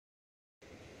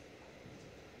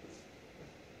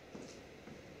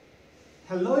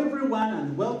Hello everyone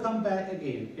and welcome back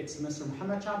again. It's Mr.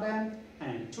 Muhammad Shaban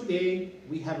and today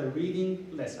we have a reading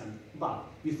lesson. But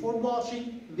before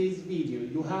watching this video,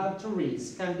 you have to read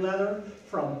Skunk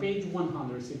from page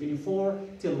 174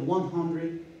 till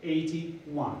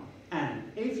 181. And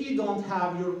if you don't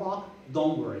have your book,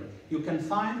 don't worry. You can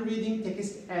find reading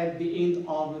text at the end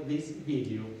of this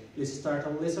video. Let's start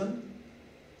our lesson.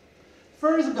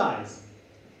 First guys,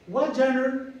 what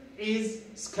genre is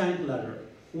Skunk Letter?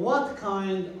 What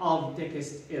kind of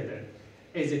text is it?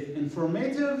 Is it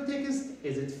informative text?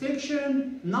 Is it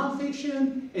fiction?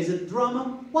 Non-fiction? Is it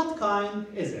drama? What kind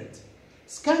is it?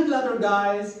 Skunk Letter,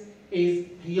 guys, is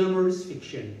humorous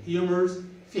fiction. Humorous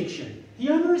fiction.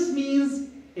 Humorous means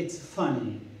it's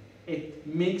funny. It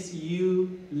makes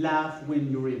you laugh when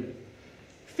you read it.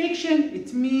 Fiction,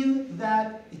 it means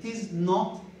that it is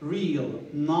not real.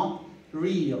 Not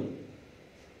real.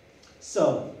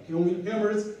 So,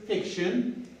 humorous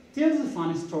fiction tells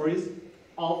funny stories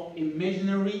of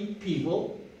imaginary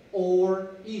people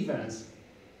or events,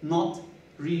 not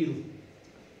real.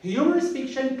 Humorous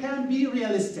fiction can be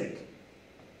realistic,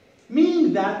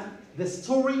 meaning that the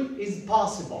story is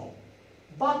possible,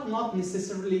 but not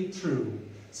necessarily true.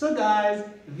 So guys,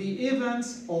 the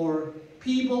events or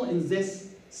people in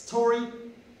this story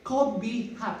could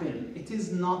be happen. It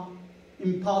is not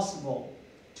impossible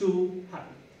to happen.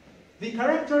 The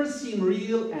characters seem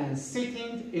real and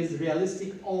setting is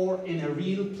realistic or in a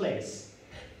real place.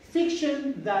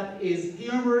 Fiction that is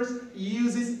humorous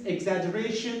uses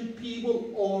exaggeration,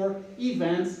 people or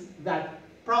events that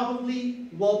probably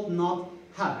would not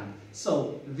happen.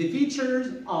 So the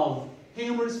features of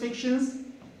humorous fictions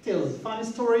tells funny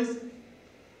stories,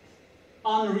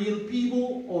 unreal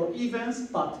people or events,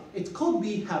 but it could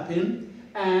be happen,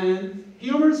 and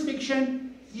humorous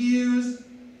fiction use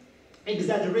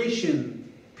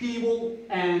exaggeration, people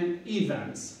and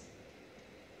events.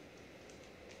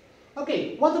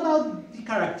 Okay, what about the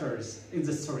characters in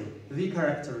the story? The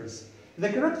characters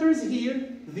here,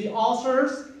 the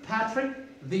authors, Patrick,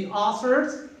 the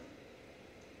authors,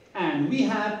 and we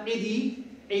have Eddie,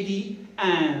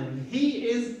 and he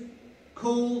is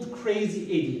called Crazy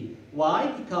Eddie.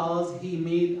 Why? Because he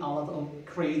made a lot of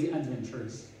crazy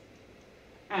adventures.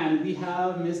 And we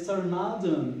have Mr.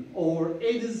 Maldon, or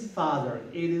Eddie's father.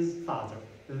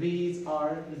 These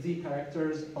are the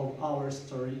characters of our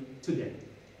story today.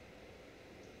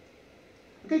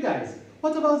 Okay guys,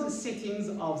 what about the settings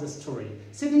of the story?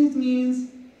 Settings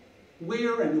means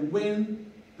where and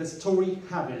when the story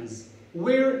happens.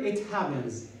 Where it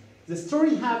happens. The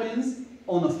story happens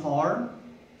on a farm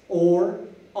or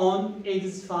on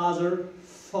Eddie's father's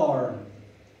farm.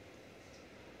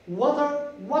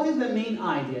 What is the main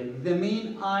idea? The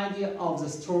main idea of the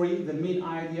story, the main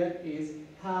idea is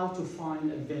how to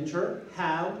find adventure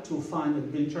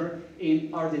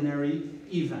in ordinary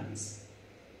events.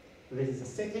 This is the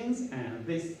settings and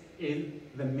this is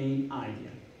the main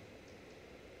idea.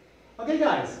 Okay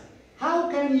guys, how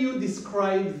can you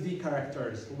describe the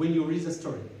characters when you read the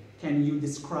story? Can you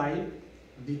describe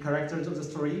the characters of the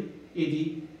story?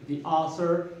 Eddie, the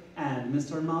author, and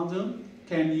Mr. Maldon.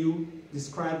 Can you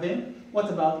describe them? What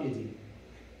about Eddie?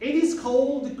 Eddie is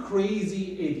called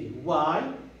Crazy Eddie.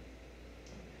 Why?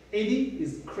 Eddie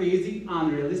is crazy,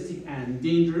 unrealistic, and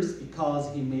dangerous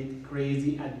because he made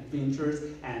crazy adventures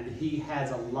and he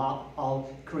has a lot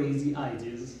of crazy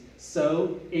ideas.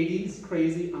 So Eddie is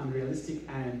crazy, unrealistic,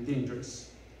 and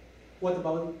dangerous. What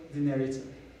about the narrator?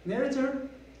 Narrator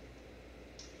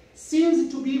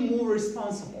seems to be more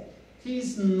responsible. He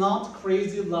is not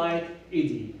crazy like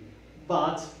Eddie,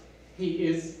 but he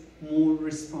is more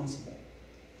responsible.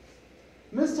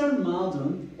 Mr.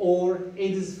 Maldon, or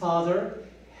Eddie's father,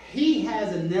 he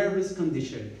has a nervous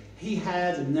condition.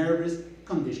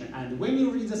 And when you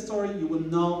read the story, you will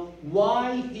know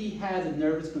why he has a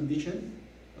nervous condition.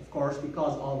 Of course,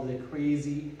 because of the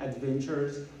crazy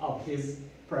adventures of his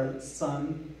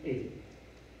son, Eddie.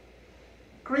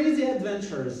 Crazy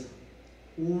adventures.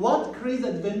 What crazy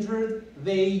adventures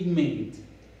they made?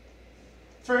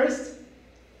 First,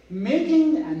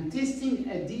 making and testing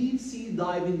a deep-sea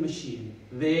diving machine.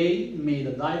 They made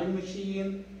a diving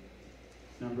machine.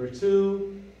 Number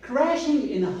two, crashing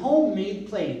in a homemade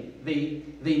plane. They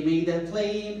made a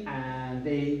plane and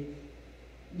they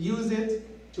used it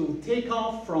to take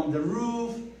off from the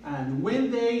roof, and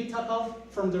when they took off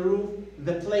from the roof,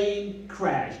 the plane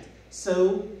crashed.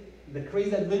 So the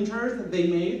crazy adventures they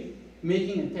made,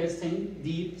 making and testing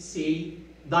deep-sea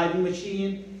diving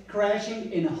machine,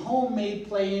 crashing in a homemade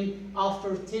plane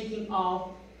after taking off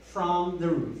from the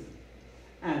roof.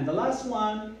 And the last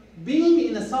one, being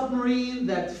in a submarine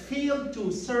that failed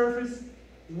to surface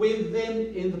with them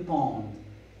in the pond.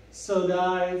 So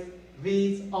guys,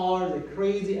 these are the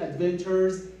crazy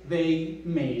adventures they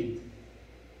made.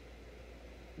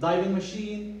 Diving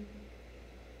machine,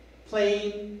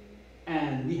 plane,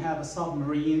 and we have a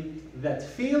submarine that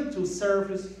failed to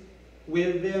surface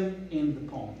with them in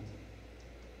the pond.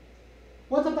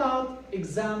 What about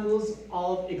examples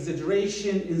of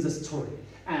exaggeration in the story?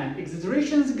 And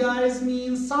exaggerations, guys,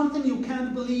 means something you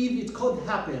can't believe it could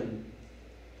happen.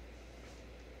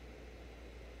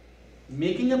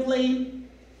 Making a plane,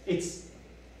 it's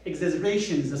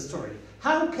exaggeration in the story.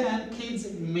 How can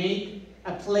kids make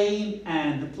a plane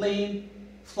and the plane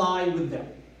fly with them?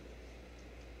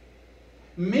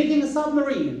 Making a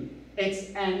submarine, it's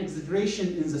an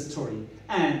exaggeration in the story.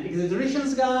 And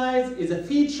exaggerations, guys, is a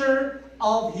feature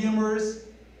of humorous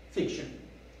fiction.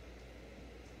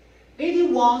 Eddie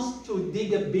wants to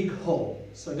dig a big hole.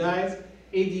 So guys,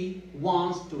 Eddie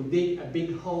wants to dig a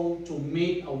big hole to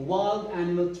make a wild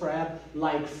animal trap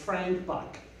like Frank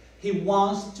Buck. He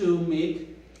wants to dig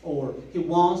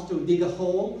a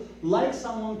hole like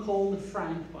someone called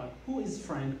Frank Buck. Who is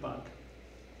Frank Buck?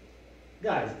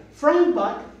 Guys, Frank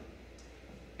Buck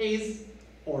is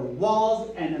or was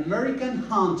an American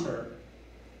hunter,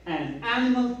 an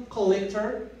animal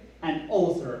collector, an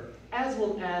author, as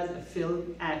well as a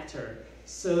film actor.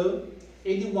 So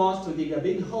Eddie wants to dig a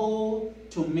big hole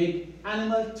to make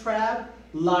animal trap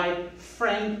like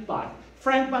Frank Buck.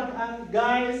 Frank Buck,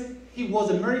 guys, he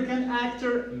was American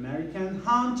actor, American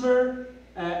hunter,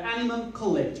 animal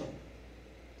collector.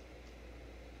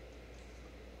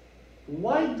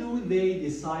 Why do they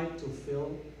decide to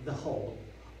fill the hole?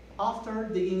 After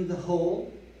digging the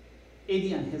hole,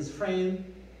 Eddie and his friend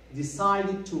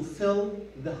decided to fill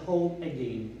the hole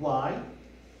again. Why?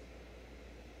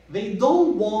 They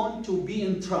don't want to be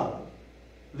in trouble.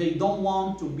 They don't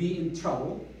want to be in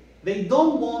trouble. They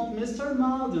don't want Mr.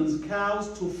 Malden's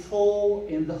cows to fall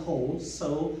in the hole,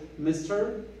 so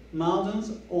Mr.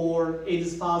 Malden's or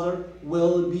Eddie's father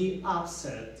will be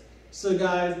upset. So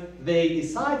guys, they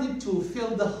decided to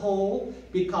fill the hole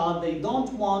because they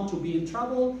don't want to be in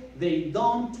trouble. They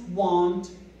don't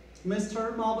want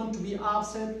Mr. Malden to be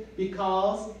upset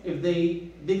because if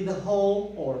they dig the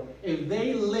hole or if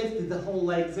they lift the hole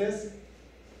like this,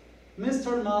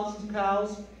 Mr. Malden's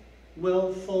cows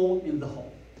will fall in the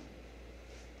hole.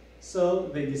 So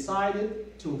they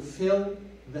decided to fill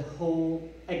the hole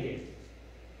again.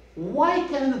 Why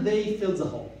can't they fill the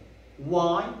hole?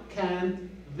 Why can't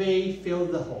they fill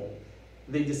the hole?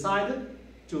 They decided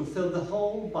to fill the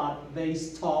hole, but they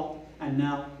stopped and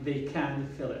now they can't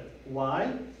fill it.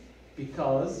 Why?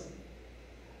 Because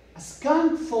a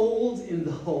skunk falls in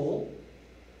the hole,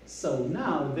 so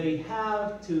now they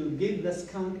have to get the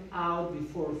skunk out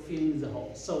before filling the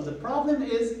hole. So the problem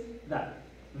is that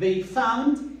they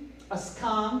found a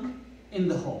skunk in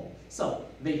the hole. So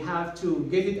they have to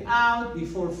get it out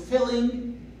before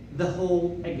filling the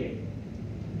hole again.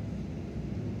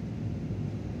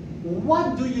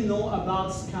 What do you know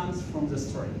about skunks from the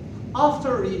story?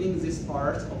 After reading this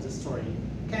part of the story,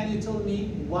 can you tell me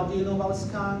what do you know about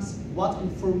skunks? What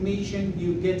information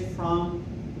you get from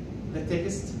the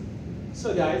text?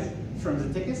 So guys,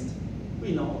 from the text,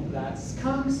 we know that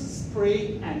skunks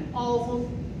spray an awful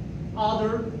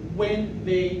odor when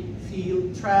they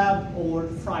feel trapped or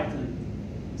frightened.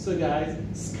 So guys,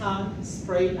 skunks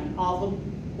spray an awful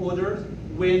odor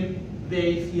when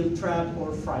they feel trapped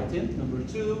or frightened. Number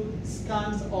two,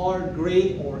 skunks are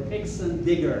great or excellent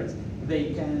diggers.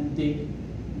 They can dig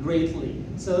greatly.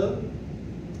 So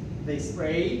they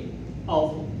spray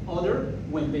awful odor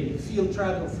when they feel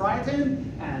trapped or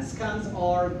frightened, and skunks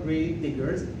are great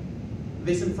diggers.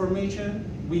 This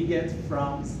information we get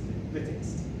from the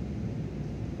text.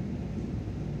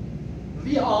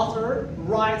 The author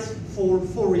writes for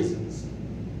 4 reasons.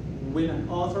 When an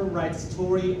author writes a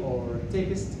story or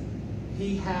text,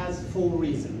 he has 4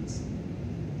 reasons.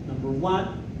 Number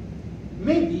 1,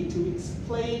 maybe to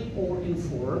explain or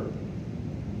inform,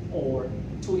 or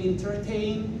to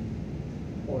entertain,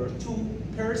 or to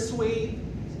persuade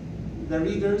the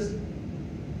readers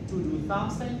to do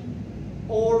something,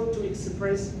 or to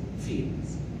express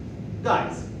feelings.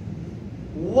 Guys,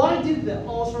 why did the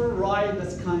author write the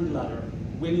skunk letter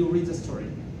when you read the story?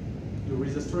 You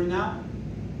read the story now?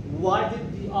 Why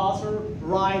did the author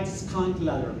write skunk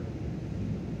letter?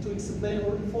 To explain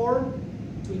or inform,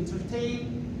 to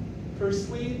entertain,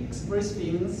 persuade, express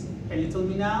feelings. Can you tell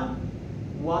me now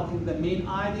what is the main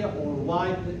idea or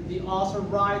why the author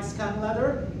writes skunk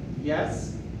letter?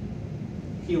 Yes,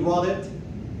 he wrote it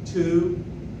to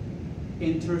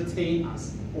entertain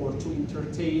us or to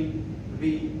entertain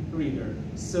the reader.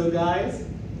 So guys,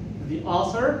 the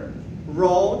author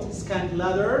wrote skunk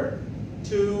letter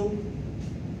to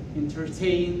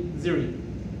entertain the reader.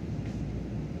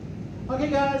 Okay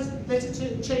guys, let's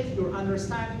check your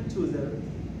understanding to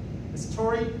the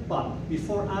story, but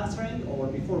before answering or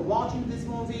before watching this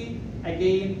movie,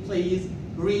 again, please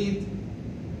read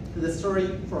the story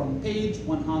from page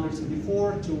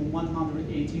 174 to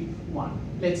 181.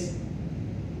 Let's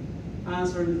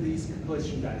answer this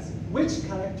question, guys. Which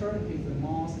character is the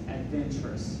most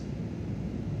adventurous?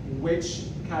 Which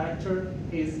character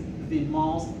is the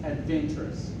most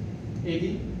adventurous?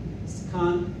 Eddie,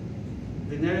 Skunk,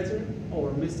 the narrator,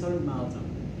 or Mr.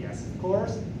 Malcolm? Yes, of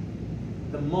course,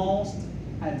 the most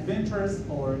adventurous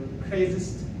or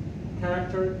craziest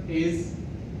character is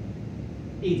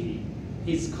Eddie.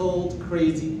 He's called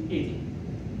Crazy Eddie.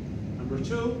 Number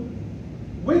 2,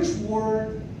 which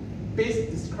word best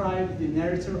describes the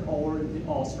narrator or the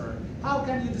author? How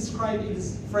can you describe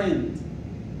his friend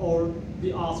or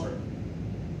the author?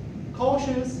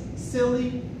 Cautious,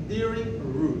 silly, daring,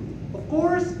 rude. Of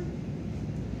course,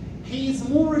 he is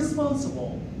more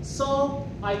responsible, so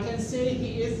I can say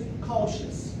he is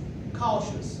cautious.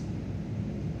 Cautious.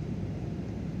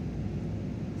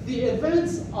 The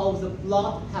events of the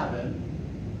plot happen.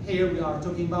 Here we are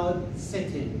talking about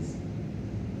settings.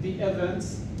 The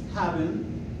events happen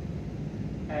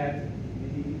at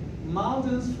the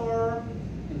Malden's farm,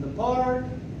 in the park,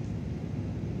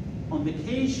 on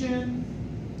vacation.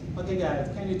 Okay guys,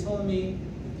 can you tell me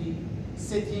the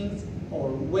settings or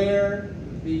where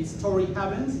the story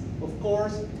happens? Of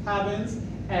course, it happens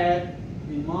at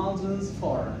the Malden's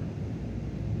farm.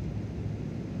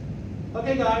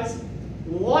 Okay guys,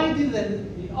 why did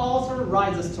the author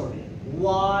write the story?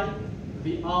 Why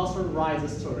the author writes the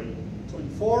story? To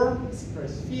inform,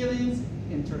 express feelings,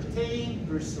 entertain,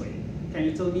 persuade. Can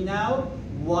you tell me now,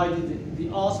 why did the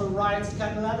author write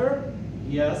Skunk letter?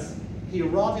 Yes, he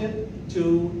wrote it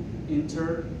to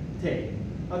entertain.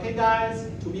 Okay guys,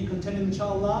 to be continued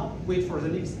inshallah, wait for the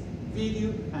next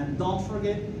video and don't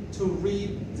forget to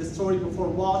read the story before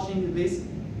watching this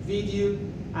video,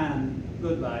 and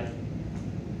goodbye.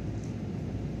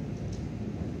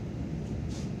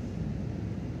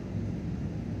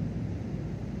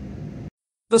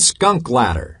 The Skunk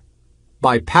Ladder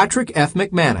by Patrick F.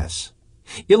 McManus.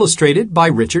 Illustrated by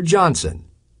Richard Johnson.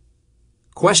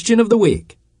 Question of the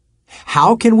week.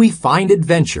 How can we find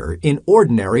adventure in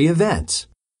ordinary events?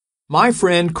 My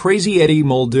friend Crazy Eddie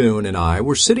Muldoon and I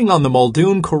were sitting on the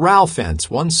Muldoon corral fence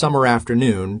one summer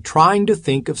afternoon trying to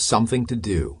think of something to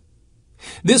do.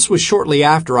 This was shortly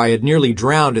after I had nearly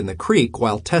drowned in the creek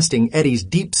while testing Eddie's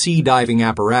deep-sea diving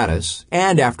apparatus,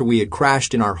 and after we had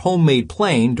crashed in our homemade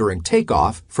plane during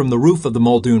takeoff from the roof of the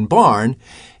Muldoon barn,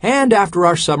 and after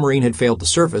our submarine had failed to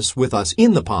surface with us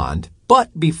in the pond,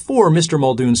 but before Mr.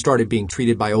 Muldoon started being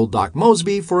treated by old Doc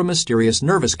Mosby for a mysterious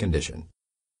nervous condition.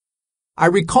 I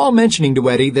recall mentioning to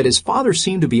Eddie that his father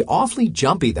seemed to be awfully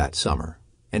jumpy that summer,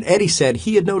 and Eddie said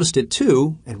he had noticed it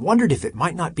too and wondered if it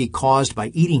might not be caused by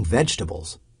eating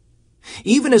vegetables.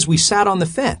 Even as we sat on the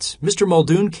fence, Mr.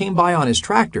 Muldoon came by on his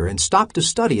tractor and stopped to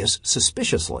study us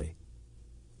suspiciously.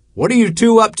 "What are you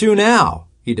two up to now?"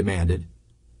 he demanded.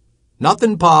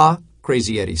 "Nothing, Pa,"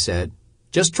 Crazy Eddie said.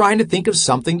 "Just trying to think of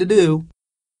something to do."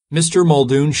 Mr.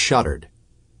 Muldoon shuddered.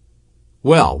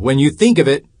 "Well, when you think of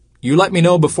it, you let me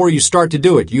know before you start to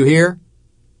do it, you hear?"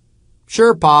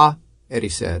 "Sure, Pa," Eddie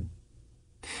said.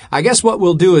 "I guess what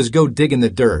we'll do is go dig in the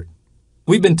dirt.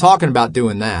 We've been talking about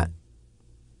doing that."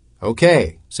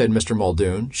 "Okay," said Mr.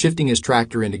 Muldoon, shifting his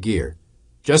tractor into gear.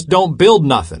 "Just don't build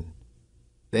nothing."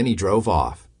 Then he drove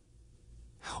off.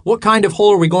 "What kind of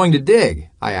hole are we going to dig?"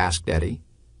 I asked Eddie.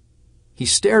 He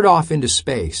stared off into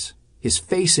space, his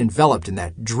face enveloped in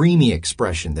that dreamy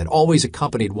expression that always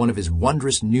accompanied one of his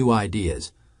wondrous new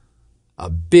ideas. "A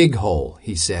big hole,"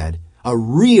 he said, "a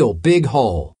real big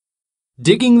hole."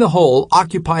 Digging the hole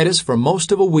occupied us for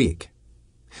most of a week.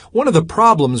 One of the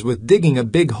problems with digging a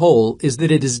big hole is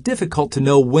that it is difficult to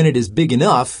know when it is big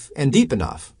enough and deep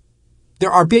enough.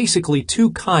 There are basically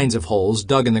two kinds of holes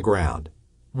dug in the ground.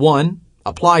 One,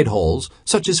 applied holes,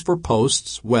 such as for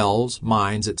posts, wells,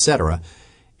 mines, etc.,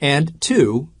 and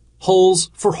two, holes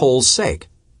for hole's sake.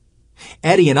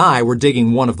 Eddie and I were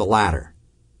digging one of the latter.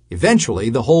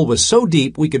 Eventually, the hole was so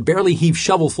deep we could barely heave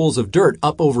shovelfuls of dirt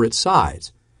up over its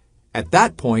sides. At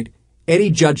that point,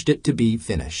 Eddie judged it to be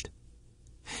finished.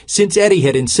 Since Eddie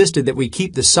had insisted that we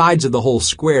keep the sides of the hole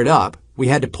squared up, we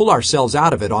had to pull ourselves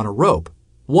out of it on a rope,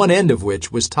 one end of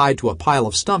which was tied to a pile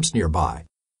of stumps nearby.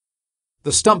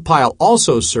 The stump pile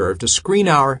also served to screen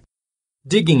our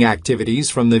digging activities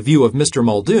from the view of Mr.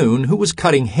 Muldoon, who was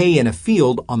cutting hay in a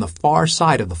field on the far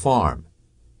side of the farm.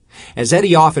 As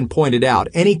Eddie often pointed out,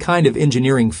 any kind of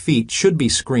engineering feat should be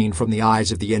screened from the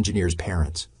eyes of the engineer's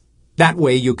parents. That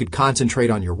way you could concentrate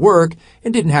on your work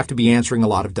and didn't have to be answering a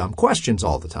lot of dumb questions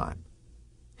all the time.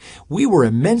 We were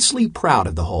immensely proud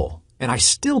of the hole, and I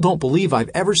still don't believe I've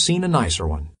ever seen a nicer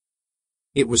one.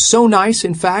 It was so nice,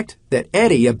 in fact, that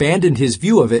Eddie abandoned his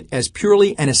view of it as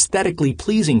purely an aesthetically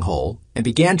pleasing hole and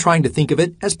began trying to think of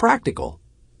it as practical.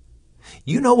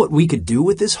 "You know what we could do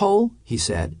with this hole?" he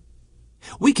said.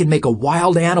 "We could make a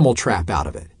wild animal trap out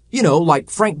of it, like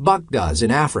Frank Buck does in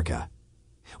Africa.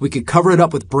 We could cover it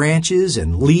up with branches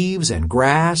and leaves and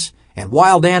grass, and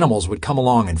wild animals would come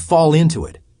along and fall into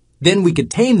it. Then we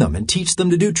could tame them and teach them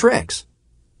to do tricks."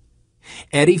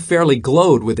 Eddie fairly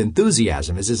glowed with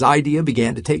enthusiasm as his idea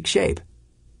began to take shape.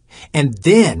 "And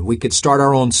then we could start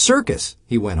our own circus,"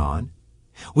 he went on.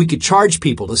 "We could charge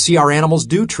people to see our animals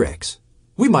do tricks.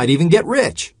 We might even get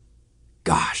rich.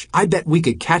 Gosh, I bet we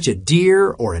could catch a deer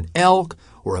or an elk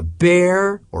or a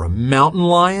bear or a mountain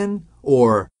lion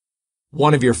or—"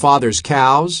 "One of your father's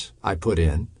cows," I put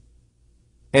in.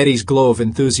 Eddie's glow of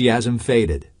enthusiasm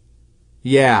faded.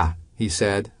 "Yeah," he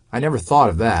said, "I never thought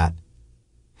of that."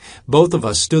 Both of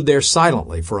us stood there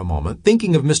silently for a moment,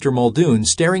 thinking of Mr. Muldoon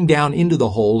staring down into the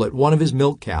hole at one of his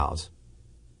milk cows.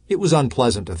 It was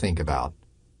unpleasant to think about.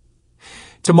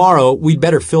 "Tomorrow, we'd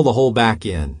better fill the hole back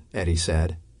in," Eddie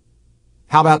said.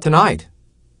 "How about tonight?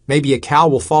 Maybe a cow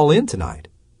will fall in tonight."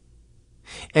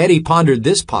 Eddie pondered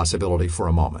this possibility for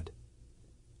a moment.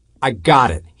 "I got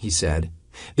it," he said.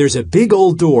 "There's a big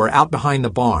old door out behind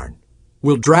the barn.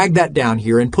 We'll drag that down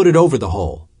here and put it over the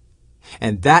hole."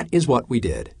 And that is what we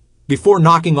did, before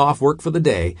knocking off work for the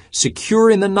day, secure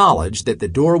in the knowledge that the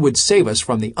door would save us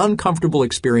from the uncomfortable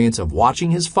experience of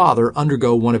watching his father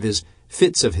undergo one of his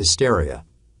fits of hysteria.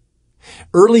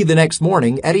 Early the next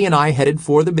morning, Eddie and I headed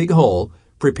for the big hole,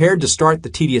 prepared to start the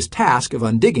tedious task of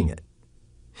undigging it.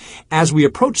 As we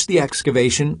approached the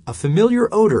excavation, a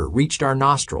familiar odor reached our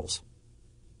nostrils.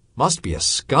 "Must be a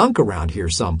skunk around here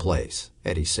someplace,"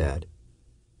 Eddie said.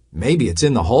 "Maybe it's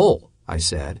in the hole," I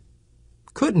said.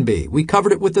 "Couldn't be. We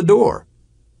covered it with the door."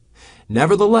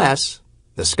 Nevertheless,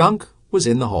 the skunk was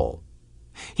in the hole.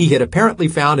 He had apparently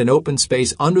found an open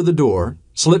space under the door,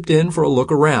 slipped in for a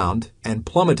look around, and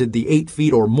plummeted the 8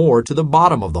 feet or more to the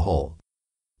bottom of the hole.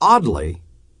 Oddly,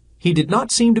 he did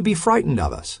not seem to be frightened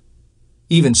of us.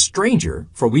 Even stranger,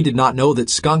 for we did not know that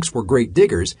skunks were great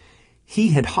diggers, he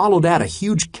had hollowed out a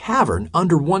huge cavern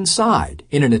under one side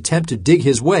in an attempt to dig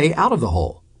his way out of the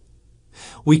hole.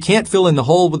 "We can't fill in the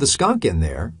hole with a skunk in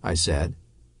there," I said.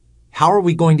 "How are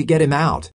we going to get him out?"